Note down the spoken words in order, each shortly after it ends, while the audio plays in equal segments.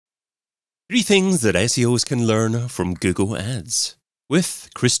Three things that SEOs can learn from Google Ads with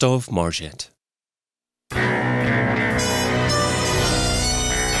Krzysztof Marzec.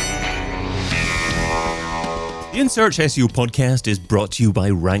 The In Search SEO podcast is brought to you by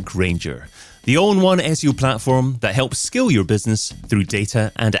Rank Ranger, the all-in-one SEO platform that helps scale your business through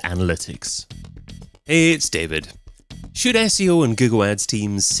data and analytics. Hey, it's David. Should SEO and Google Ads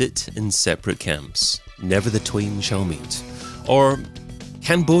teams sit in separate camps? Never the twain shall meet. Or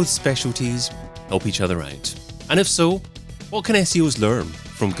can both specialties help each other out? And if so, what can SEOs learn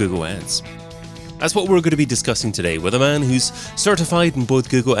from Google Ads? That's what we're going to be discussing today with a man who's certified in both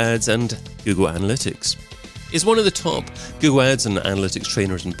Google Ads and Google Analytics. He's one of the top Google Ads and Analytics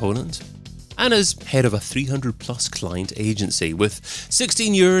trainers in Poland, and is head of a 300-plus client agency with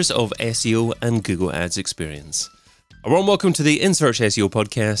 16 years of SEO and Google Ads experience. A warm welcome to the In Search SEO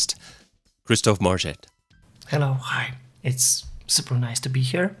podcast, Krzysztof Marzec. Hello, hi. It's super nice to be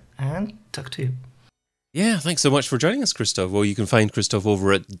here and talk to you. Yeah, thanks so much for joining us, Krzysztof. Well, you can find Krzysztof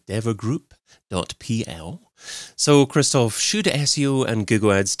over at devagroup.pl. So, Krzysztof, should SEO and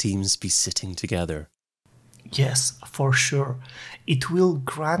Google Ads teams be sitting together? Yes, for sure. It will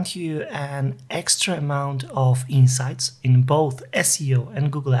grant you an extra amount of insights in both SEO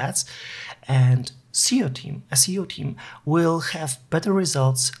and Google Ads, and SEO team will have better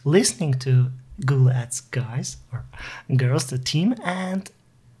results listening to Google Ads guys or girls, the team, and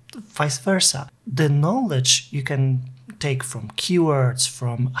vice versa. The knowledge you can take from keywords,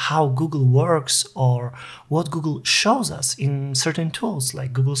 from how Google works, or what Google shows us in certain tools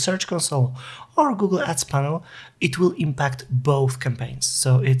like Google Search Console or Google Ads Panel, it will impact both campaigns.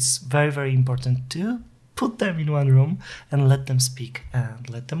 So it's very, very important to put them in one room and let them speak and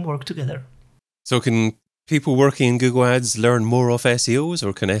let them work together. So can people working in Google Ads learn more of SEOs,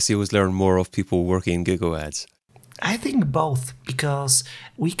 or can SEOs learn more of people working in Google Ads? I think both, because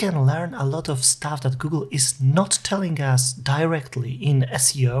we can learn a lot of stuff that Google is not telling us directly in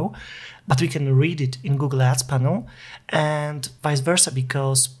SEO, but we can read it in Google Ads Panel, and vice versa,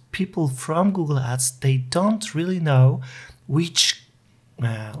 because people from Google Ads, they don't really know which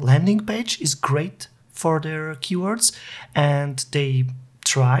landing page is great for their keywords, and they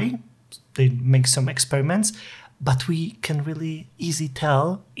make some experiments, but we can really easily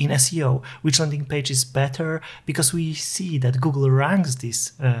tell in SEO which landing page is better, because we see that Google ranks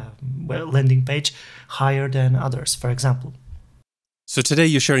this landing page higher than others, for example. So today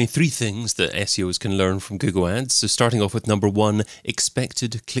you're sharing three things that SEOs can learn from Google Ads. So starting off with number one,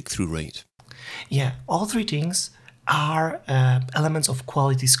 expected click-through rate. Yeah, all three things are elements of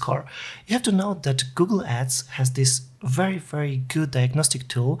quality score. You have to note that Google Ads has this very, very good diagnostic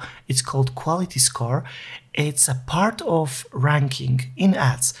tool. It's called quality score. It's a part of ranking in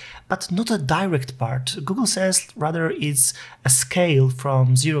ads, but not a direct part. Google says rather it's a scale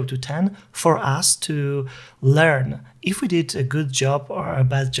from 0 to 10 for us to learn if we did a good job or a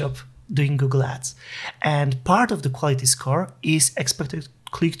bad job doing Google Ads. And part of the quality score is expected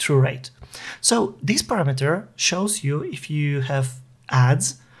click-through rate. So this parameter shows you if you have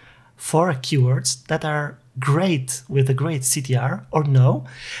ads for keywords that are great with a great CTR or no,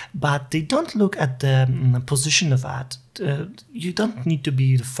 but they don't look at the position of ad. You don't need to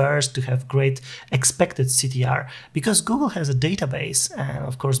be the first to have great expected CTR, because Google has a database and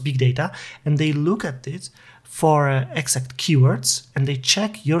of course big data, and they look at it for exact keywords and they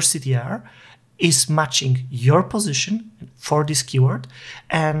check your CTR is matching your position for this keyword,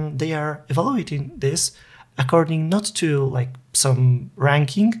 and they are evaluating this according not to like some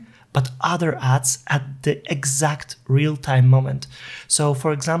ranking, but other ads at the exact real-time moment. So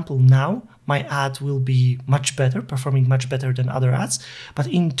for example, now my ad will be much better, performing much better than other ads, but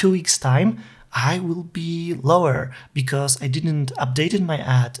in 2 weeks' time, I will be lower because I didn't update my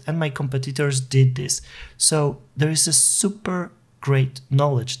ad and my competitors did this. So there is a super great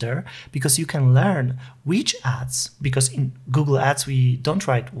knowledge there, because you can learn which ads, because in Google Ads we don't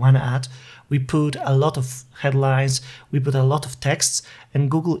write one ad, we put a lot of headlines, we put a lot of texts,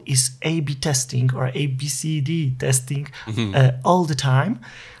 and Google is A/B testing or ABCD testing all the time.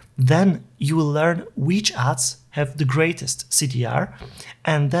 Then you will learn which ads have the greatest CTR,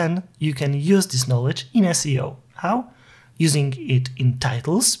 and then you can use this knowledge in SEO. How? Using it in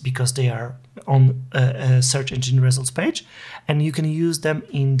titles, because they are on a search engine results page, and you can use them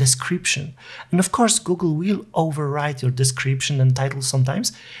in description. And of course, Google will overwrite your description and title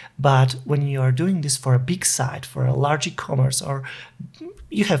sometimes, but when you are doing this for a big site, for a large e-commerce, or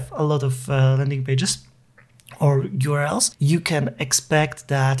you have a lot of landing pages or URLs, you can expect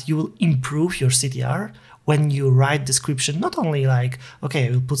that you will improve your CTR when you write description. Not only like, okay,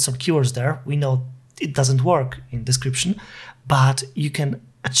 we'll put some keywords there, we know it doesn't work in description, but you can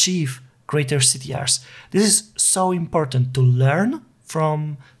achieve greater CTRs. This is so important to learn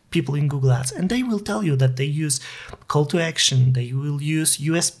from people in Google Ads, and they will tell you that they use call to action, they will use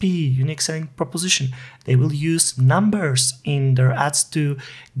USP, unique selling proposition, they will use numbers in their ads to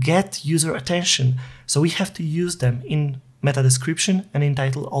get user attention. So we have to use them in meta description and in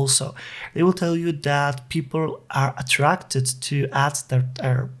title also. They will tell you that people are attracted to ads that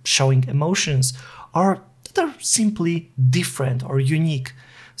are showing emotions or that are simply different or unique.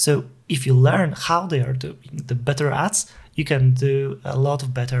 So if you learn how they are doing the better ads, you can do a lot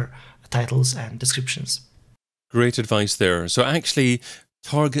of better titles and descriptions. Great advice there. So actually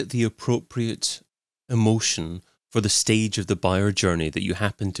target the appropriate emotion for the stage of the buyer journey that you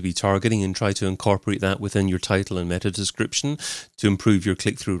happen to be targeting and try to incorporate that within your title and meta description to improve your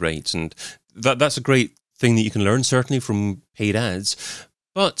click-through rates. And that's a great thing that you can learn, certainly from paid ads.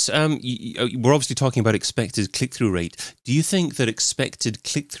 But we're obviously talking about expected click-through rate. Do you think that expected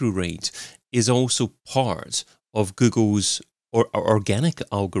click-through rate is also part of Google's organic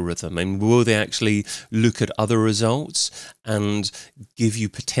algorithm? And will they actually look at other results and give you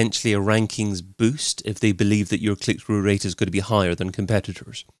potentially a rankings boost if they believe that your click-through rate is going to be higher than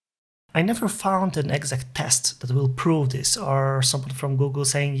competitors? I never found an exact test that will prove this, or someone from Google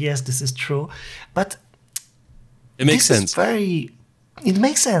saying, yes, this is true. But it makes sense. It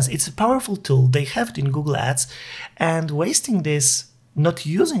makes sense. It's a powerful tool. They have it in Google Ads, and wasting this, not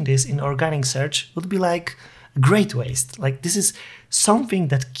using this in organic search would be like great waste. Like, this is something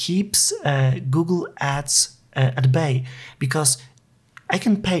that keeps Google Ads at bay, because I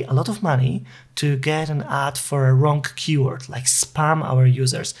can pay a lot of money to get an ad for a wrong keyword, like spam our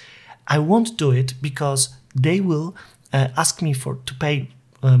users. I won't do it because they will ask me to pay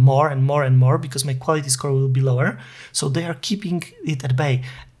more and more and more, because my quality score will be lower. So they are keeping it at bay.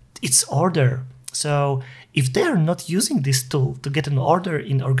 It's order. So if they are not using this tool to get an order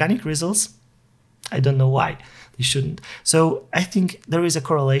in organic results, I don't know why they shouldn't. So I think there is a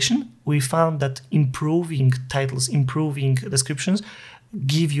correlation. We found that improving titles, improving descriptions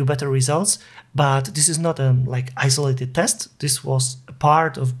give you better results, but this is not a isolated test. This was a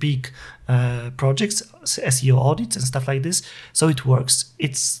part of big projects, SEO audits and stuff like this. So it works.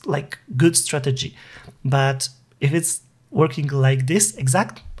 It's like good strategy, but if it's working like this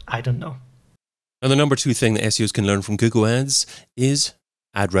exact, I don't know. And the number two thing that SEOs can learn from Google Ads is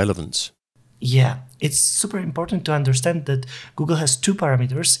ad relevance. Yeah, it's super important to understand that Google has two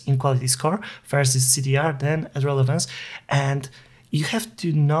parameters in quality score. First is CTR, then ad relevance. And you have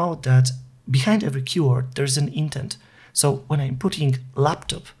to know that behind every keyword, there's an intent. So when I'm putting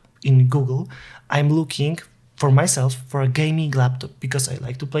laptop in Google, I'm looking for myself for a gaming laptop because I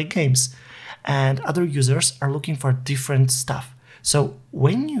like to play games. And other users are looking for different stuff. So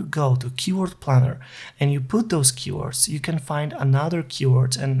when you go to Keyword Planner and you put those keywords, you can find another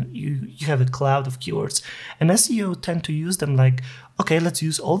keyword and you have a cloud of keywords. And SEO tend to use them like, okay, let's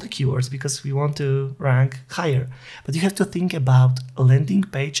use all the keywords because we want to rank higher. But you have to think about a landing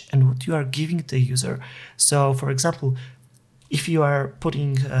page and what you are giving the user. So for example, if you are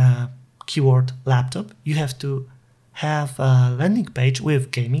putting a keyword laptop, you have to have a landing page with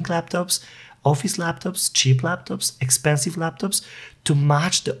gaming laptops, office laptops, cheap laptops, expensive laptops to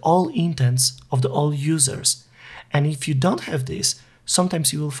match the all intents of the all users. And if you don't have this,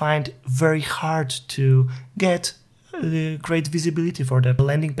 sometimes you will find very hard to get great visibility for the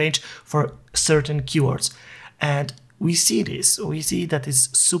landing page for certain keywords. And we see this. We see that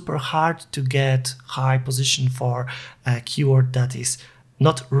it's super hard to get high position for a keyword that is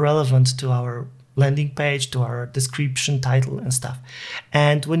not relevant to our landing page, to our description, title and stuff.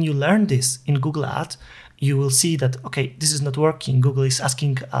 And when you learn this in Google Ads, you will see that, okay, this is not working. Google is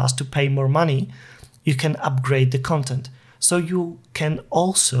asking us to pay more money. You can upgrade the content. So you can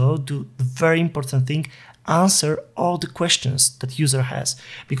also do the very important thing, answer all the questions that user has.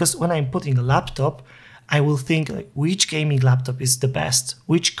 Because when I'm putting a laptop, I will think like, which gaming laptop is the best?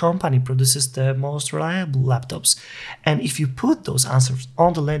 Which company produces the most reliable laptops? And if you put those answers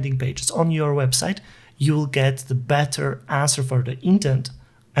on the landing pages on your website, you will get the better answer for the intent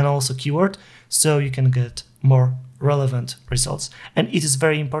and also keyword, so you can get more relevant results. And it is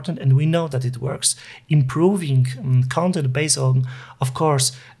very important, and we know that it works. Improving content based on, of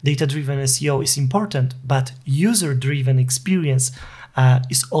course, data-driven SEO is important, but user-driven experience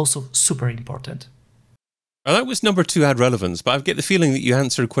is also super important. Well, that was number 2, ad relevance, but I get the feeling that you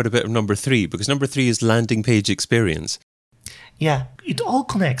answered quite a bit of number 3, because number 3 is landing page experience. Yeah, it all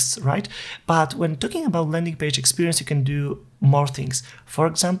connects, right? But when talking about landing page experience, you can do more things. For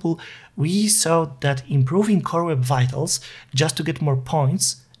example, we saw that improving Core Web Vitals just to get more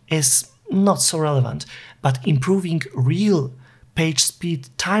points is not so relevant, but improving real page speed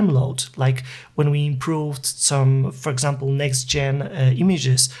time load, like when we improved some, for example, next-gen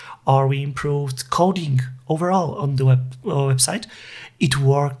images, or we improved coding overall on the website, it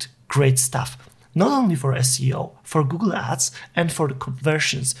worked great stuff. Not only for SEO, for Google Ads and for the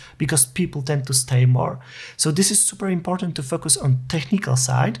conversions, because people tend to stay more. So this is super important to focus on technical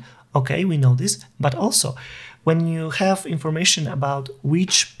side. Okay, we know this, but also when you have information about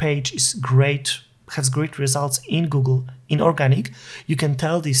which page is great, has great results in Google, in organic, you can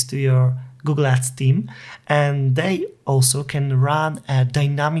tell this to your Google Ads team, and they also can run a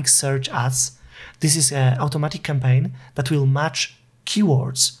dynamic search ads. This is an automatic campaign that will match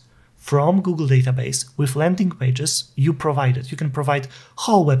keywords from Google database with landing pages you provided. You can provide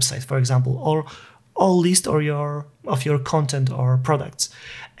whole website, for example, or all list of your content or products,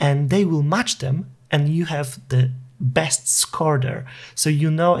 and they will match them, and you have the best score there. So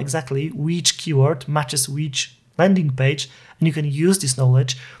you know exactly which keyword matches which landing page, and you can use this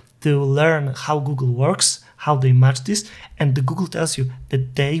knowledge to learn how Google works, how they match this, and the Google tells you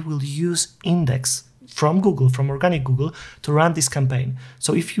that they will use index from Google, from organic Google, to run this campaign.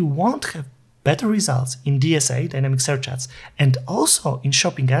 So if you want to have better results in DSA, dynamic search ads, and also in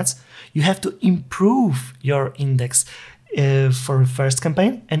shopping ads, you have to improve your index for the first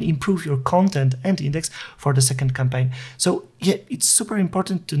campaign and improve your content and index for the second campaign. So yeah, it's super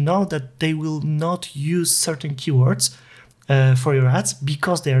important to know that they will not use certain keywords for your ads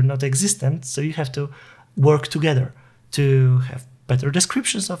because they are not existent. So you have to work together to have better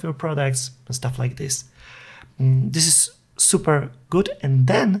descriptions of your products and stuff like this. This is super good. And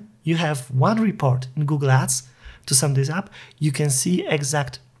then you have one report in Google Ads. To sum this up, you can see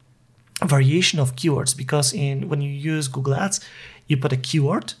exact variation of keywords, because when you use Google Ads, you put a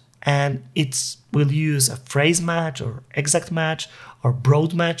keyword and it will use a phrase match or exact match or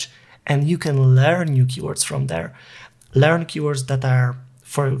broad match, and you can learn new keywords from there. Learn keywords that are,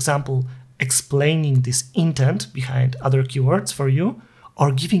 for example, explaining this intent behind other keywords for you,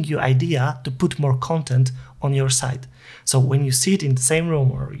 or giving you idea to put more content on your site. So when you sit in the same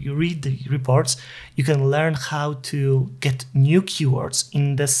room or you read the reports, you can learn how to get new keywords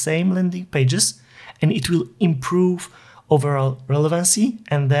in the same landing pages, and it will improve overall relevancy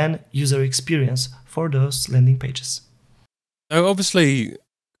and then user experience for those landing pages. Now, obviously,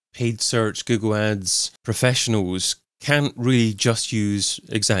 paid search, Google Ads professionals can't really just use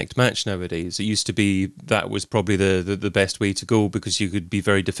exact match nowadays. It used to be that was probably the best way to go, because you could be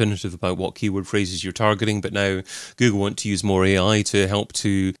very definitive about what keyword phrases you're targeting. But now Google want to use more AI to help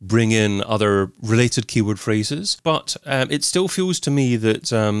to bring in other related keyword phrases. But it still feels to me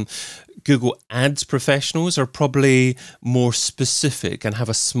that Google Ads professionals are probably more specific and have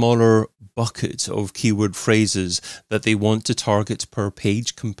a smaller bucket of keyword phrases that they want to target per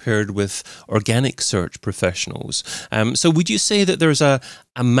page compared with organic search professionals. So would you say that there's a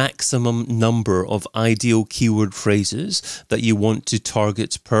maximum number of ideal keyword phrases that you want to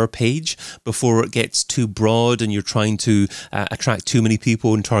target per page before it gets too broad and you're trying to attract too many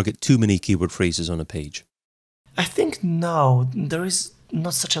people and target too many keyword phrases on a page? I think no, there is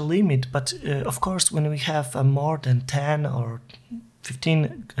not such a limit, but of course, when we have more than 10 or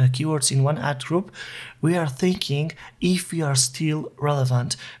 15 keywords in one ad group, we are thinking if we are still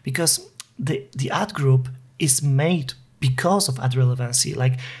relevant, because the ad group is made because of ad relevancy.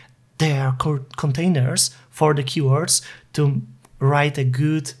 Like, they are containers for the keywords to write a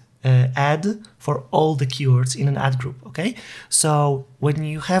good ad for all the keywords in an ad group. Okay, so when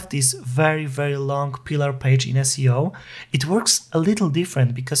you have this very, very long pillar page in SEO, it works a little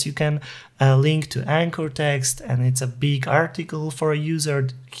different, because you can link to anchor text, and it's a big article for a user.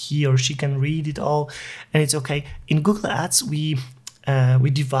 He or she can read it all, and it's okay. In Google Ads, we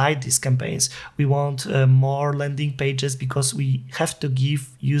divide these campaigns. We want more landing pages because we have to give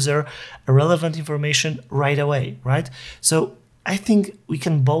user relevant information right away, right? So I think we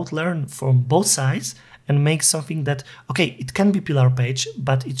can both learn from both sides and make something that, okay, it can be pillar page,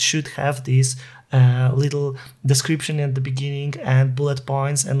 but it should have this little description at the beginning and bullet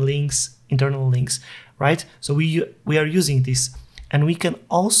points and links, internal links, right? So we are using this, and we can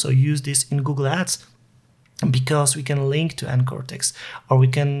also use this in Google Ads, because we can link to anchor text, or we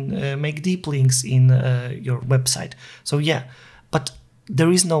can make deep links in your website. So yeah, but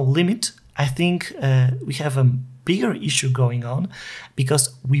there is no limit. I think we have a bigger issue going on,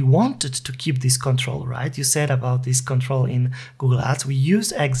 because we wanted to keep this control, right? You said about this control in Google Ads. We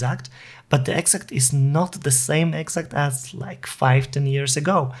use exact, but the exact is not the same exact as like 5-10 years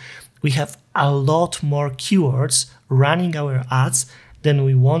ago. We have a lot more keywords running our ads than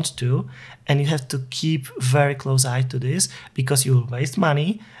we want to, and you have to keep very close eye to this, because you will waste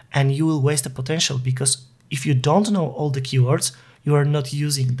money and you will waste the potential, because if you don't know all the keywords, you are not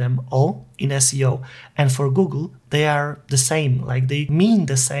using them all in SEO. And for Google, they are the same, like they mean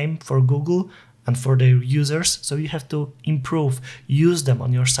the same for Google and for their users. So you have to use them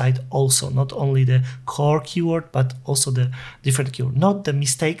on your site also, not only the core keyword, but also the different keyword. Not the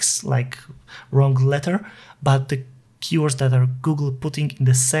mistakes like wrong letter, but the keywords that are Google putting in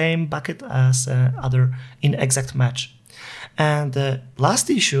the same bucket as other in exact match. And the last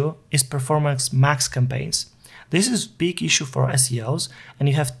issue is performance max campaigns. This is a big issue for SEOs, and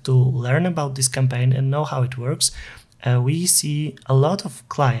you have to learn about this campaign and know how it works. We see a lot of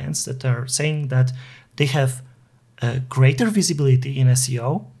clients that are saying that they have greater visibility in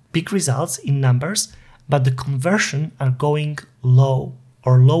SEO, big results in numbers, but the conversion are going low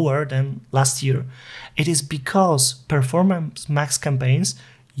or lower than last year. It is because performance max campaigns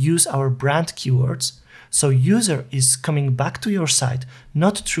use our brand keywords. So user is coming back to your site,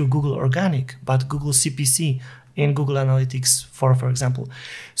 not through Google Organic, but Google CPC in Google Analytics, for example.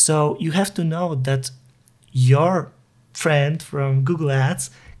 So you have to know that your friend from Google Ads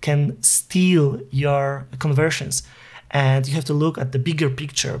can steal your conversions. And you have to look at the bigger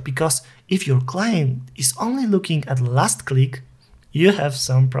picture, because if your client is only looking at the last click, you have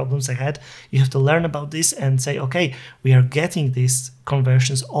some problems ahead. You have to learn about this and say, okay, we are getting these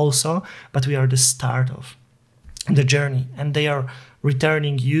conversions also, but we are the start of the journey, and they are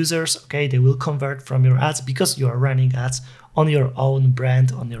returning users. Okay, they will convert from your ads because you are running ads on your own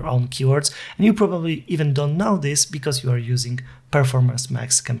brand, on your own keywords, and you probably even don't know this because you are using Performance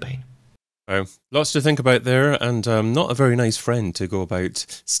Max campaign. Lots to think about there, and not a very nice friend to go about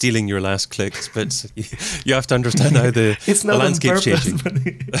stealing your last clicks, but you have to understand how the landscape's changing.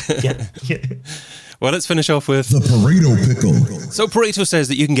 Yeah. Well, let's finish off with the Pareto pickle. So Pareto says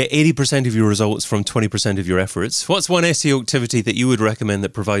that you can get 80% of your results from 20% of your efforts. What's one SEO activity that you would recommend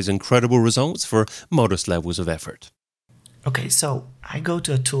that provides incredible results for modest levels of effort? Okay, so I go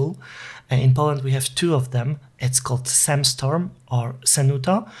to a tool. In Poland, we have two of them. It's called SEMstorm or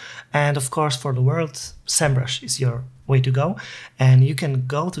Senuto. And of course, for the world, SEMrush is your way to go. And you can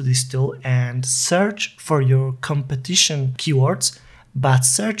go to this tool and search for your competition keywords, but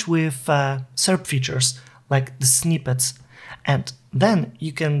search with SERP features like the snippets. And then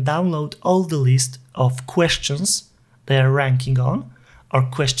you can download all the list of questions they are ranking on or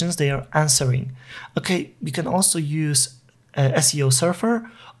questions they are answering. Okay, you can also use SEO Surfer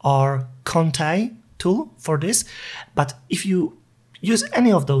or Contai tool for this. But if you use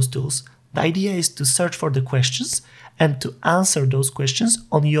any of those tools, the idea is to search for the questions and to answer those questions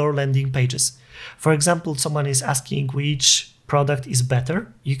on your landing pages. For example, someone is asking which product is better,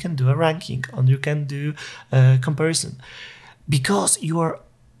 you can do a ranking and you can do a comparison. Because you are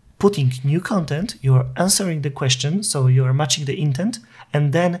putting new content, you are answering the question, so you are matching the intent,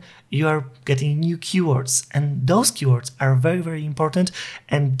 and then you are getting new keywords. And those keywords are very, very important.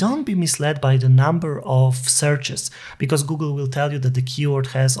 And don't be misled by the number of searches, because Google will tell you that the keyword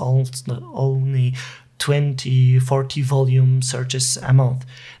has only 20, 40 volume searches a month.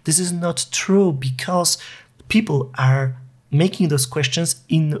 This is not true, because people are making those questions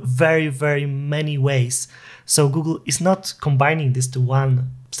in very, very many ways. So Google is not combining this to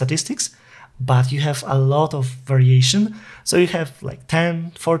one statistics, but you have a lot of variation. So you have like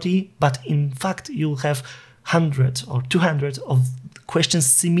 10, 40, but in fact, you'll have 100 or 200 of questions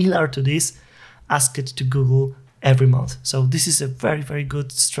similar to this asked to Google every month. So this is a very, very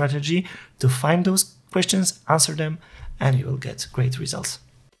good strategy to find those questions, answer them, and you will get great results.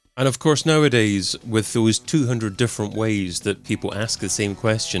 And of course, nowadays, with those 200 different ways that people ask the same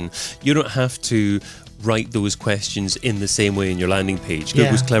question, you don't have to write those questions in the same way in your landing page.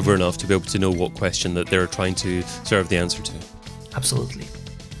 Google's clever enough to be able to know what question that they're trying to serve the answer to. Absolutely.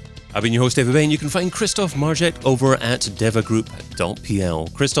 I've been your host, David Bain. You can find Krzysztof Marzec over at devagroup.pl.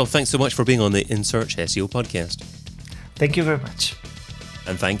 Krzysztof, thanks so much for being on the In Search SEO podcast. Thank you very much.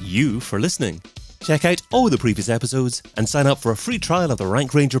 And thank you for listening. Check out all the previous episodes and sign up for a free trial of the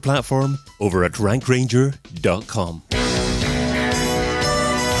Rank Ranger platform over at rankranger.com.